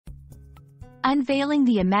Unveiling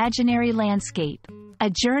the Imaginary Landscape,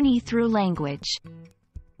 a Journey Through Language.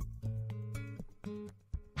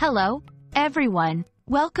 Hello, everyone.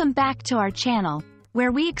 Welcome back to our channel,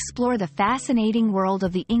 where we explore the fascinating world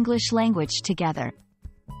of the English language together.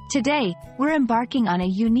 Today, we're embarking on a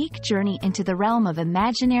unique journey into the realm of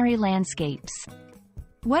imaginary landscapes.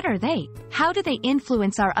 What are they? How do they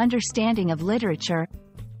influence our understanding of literature,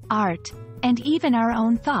 art, and even our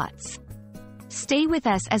own thoughts? Stay with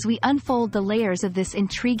us as we unfold the layers of this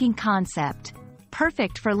intriguing concept,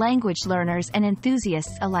 perfect for language learners and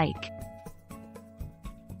enthusiasts alike.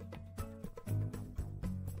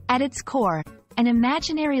 At its core, an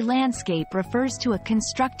imaginary landscape refers to a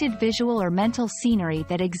constructed visual or mental scenery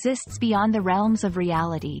that exists beyond the realms of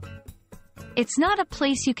reality. It's not a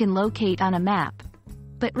place you can locate on a map,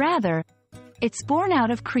 but rather, it's born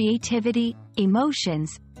out of creativity,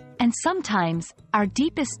 emotions, and sometimes, our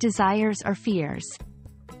deepest desires or fears.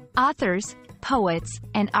 Authors, poets,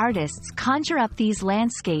 and artists conjure up these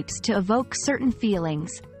landscapes to evoke certain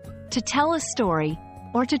feelings, to tell a story,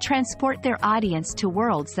 or to transport their audience to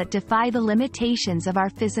worlds that defy the limitations of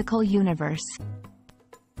our physical universe.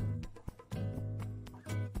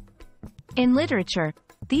 In literature,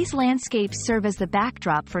 these landscapes serve as the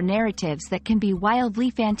backdrop for narratives that can be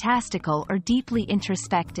wildly fantastical or deeply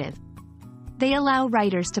introspective. They allow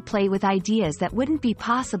writers to play with ideas that wouldn't be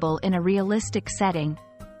possible in a realistic setting,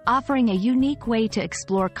 offering a unique way to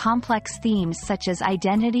explore complex themes such as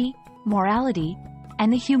identity, morality,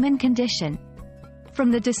 and the human condition.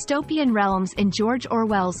 From the dystopian realms in George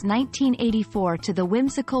Orwell's 1984 to the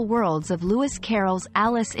whimsical worlds of Lewis Carroll's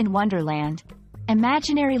Alice in Wonderland,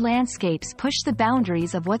 imaginary landscapes push the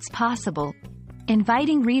boundaries of what's possible,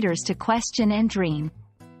 inviting readers to question and dream.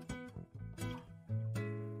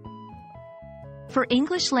 For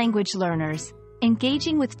English language learners,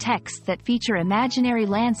 engaging with texts that feature imaginary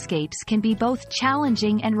landscapes can be both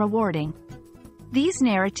challenging and rewarding. These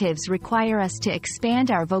narratives require us to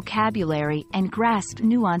expand our vocabulary and grasp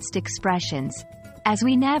nuanced expressions, as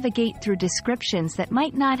we navigate through descriptions that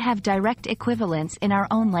might not have direct equivalents in our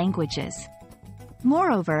own languages.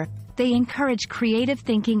 Moreover, they encourage creative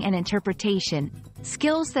thinking and interpretation,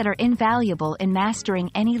 skills that are invaluable in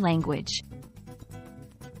mastering any language.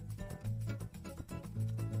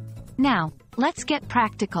 Now, let's get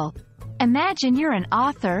practical. Imagine you're an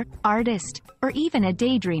author, artist, or even a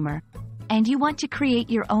daydreamer, and you want to create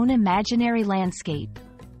your own imaginary landscape.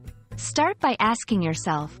 Start by asking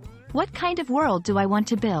yourself, what kind of world do I want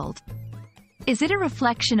to build? Is it a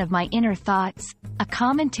reflection of my inner thoughts, a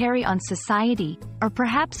commentary on society, or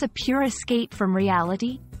perhaps a pure escape from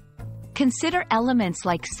reality? Consider elements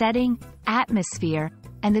like setting, atmosphere,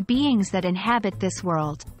 and the beings that inhabit this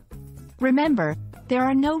world. Remember, there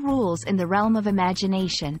are no rules in the realm of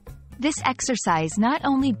imagination. This exercise not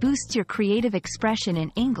only boosts your creative expression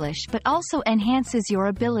in English but also enhances your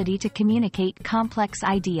ability to communicate complex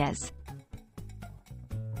ideas.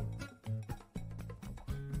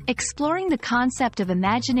 Exploring the concept of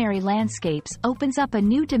imaginary landscapes opens up a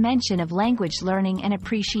new dimension of language learning and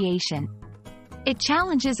appreciation. It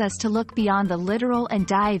challenges us to look beyond the literal and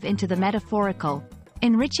dive into the metaphorical,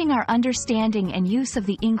 enriching our understanding and use of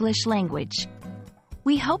the English language.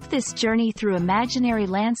 We hope this journey through imaginary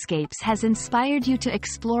landscapes has inspired you to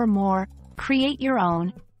explore more, create your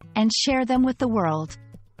own, and share them with the world.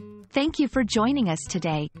 Thank you for joining us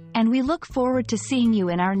today, and we look forward to seeing you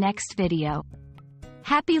in our next video.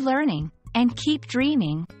 Happy learning, and keep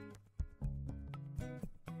dreaming!